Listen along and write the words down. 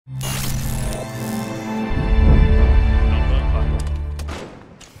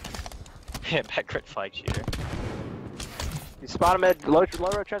Back crit flag shooter. You spot him at lower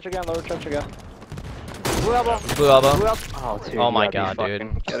trench again, lower trench again. Blue elbow. Blue elbow. Blue elbow. Oh, dude, Oh my you gotta god, be dude.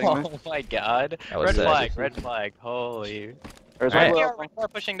 fucking kidding me. Oh my god. That was Red sick. flag, red flag. Holy. There's Alright. one blue elbow. They're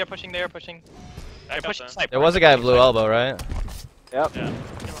pushing, they're pushing, they're pushing. They're pushing sniper. There was a guy at blue elbow, right? Yep. Yeah.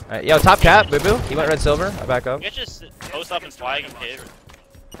 Alright, yo, top cap, boo boo. He went red silver. I back up. You guys just post up and flag and hit.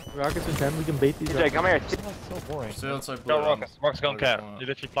 Rockets in 10, we can bait these. DJ, come here. So boring. So it's like blue. Go rockets. Rockets going cat. There's You're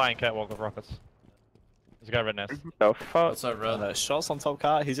literally flying catwalk with rockets. There's a guy red nest. The fuck? What's that red? Shots on top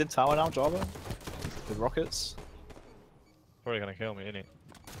car. He's in tower now, Java. With rockets. Probably gonna kill me, isn't he?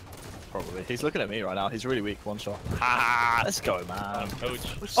 Probably. He's looking at me right now. He's really weak. One shot. Ha! Let's go, man. Coach.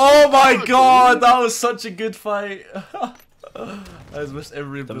 Oh my god, that was such a good fight. I just missed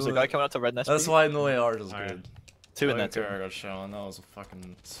every There was a bullet. guy coming out to red nest. That's why no AR is Alright. good. Two in there, Two too. AR got shown. That was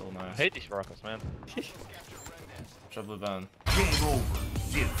fucking so I nice. hate these rockets, man. Triple ban.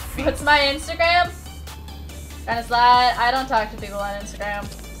 What's my Instagram? Kinda slide. I don't talk to people on Instagram.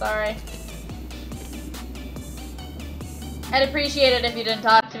 Sorry. I'd appreciate it if you didn't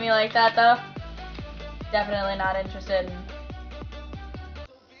talk to me like that, though. Definitely not interested in...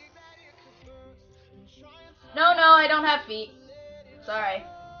 No, I don't have feet. Sorry.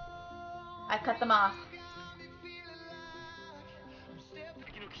 I cut them off.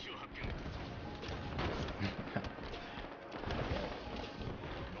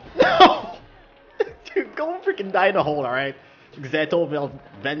 No! Dude, go freaking die in a hole, alright? Vetoed,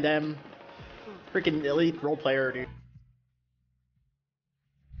 Vendem. Freaking elite role player, dude.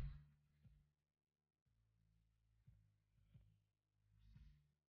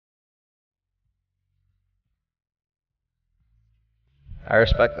 I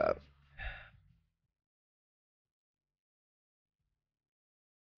respect that.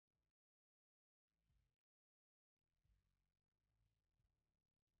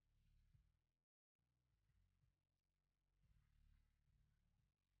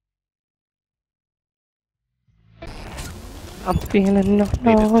 I'm feeling no.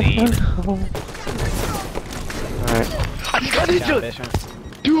 Alright. I just got ninja!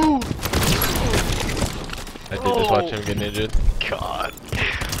 Dude! I did just watch him get ninja. God.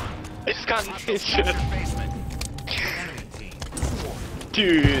 I just got ninja.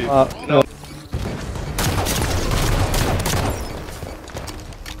 Dude. No.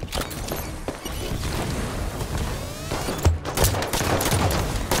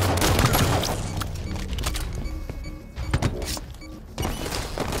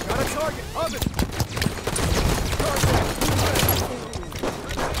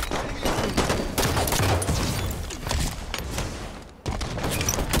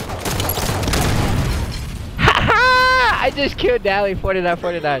 I just killed Dally 49.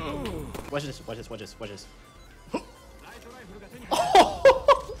 Watch this.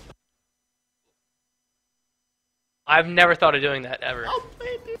 I've never thought of doing that ever.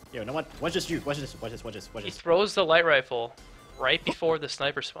 Yo, you know what? Watch this. He throws the light rifle right before the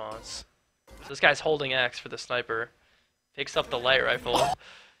sniper spawns. So this guy's holding X for the sniper. Picks up the light rifle.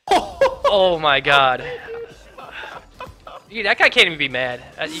 Oh my god. Dude, that guy can't even be mad.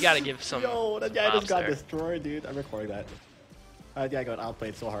 You gotta give some. Yo, that guy just got there. destroyed, dude. I'm recording that. That guy got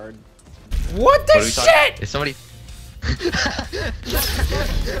outplayed so hard. What the shit? Is somebody? I'm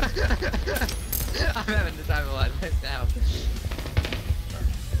having the time of my life now.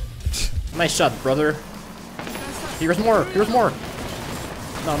 Nice shot, brother. Here's more.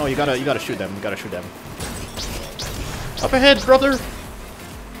 No, you gotta shoot them. Up ahead, brother.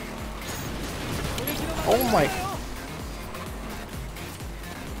 Oh my.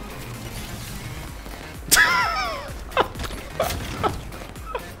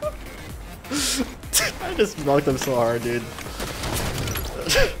 I just knocked them so hard, dude.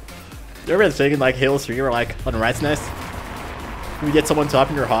 You ever been thinking like Halo 3 or like on Rat's Nest? You get someone to up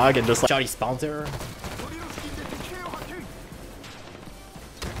in your hog and just like shouty spawns there?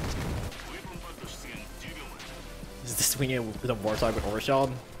 Is this swinging with a Warthog with overshot?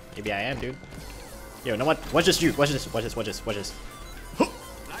 Maybe I am, dude. Yo, you know what? Watch this.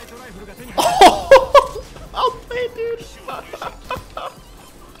 I'll play, dude.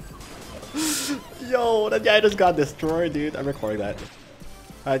 Yo, that guy just got destroyed, dude. I'm recording that.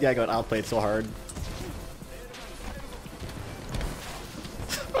 That guy got outplayed so hard.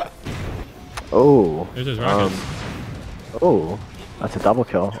 Oh. There's his rocket. Oh. That's a double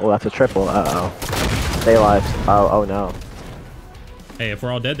kill. Oh, that's a triple. Uh-oh. Stay alive. Oh no. Hey, if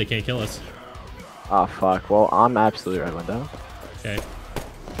we're all dead, they can't kill us. Oh, fuck. Well, I'm absolutely red window. Okay.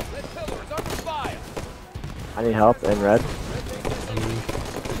 I need help in red.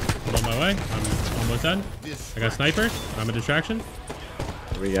 I'm on my way. I'm almost done. I got sniper. I'm a distraction.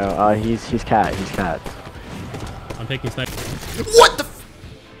 Here we go. He's cat. He's cat. I'm taking snipe. What the?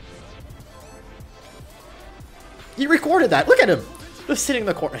 He recorded that. Look at him. Just sitting in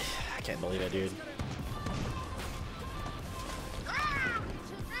the corner. I can't believe it, dude.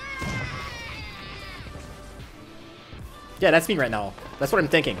 Yeah, that's me right now. That's what I'm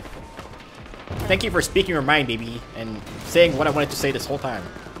thinking. Thank you for speaking your mind, baby, and saying what I wanted to say this whole time.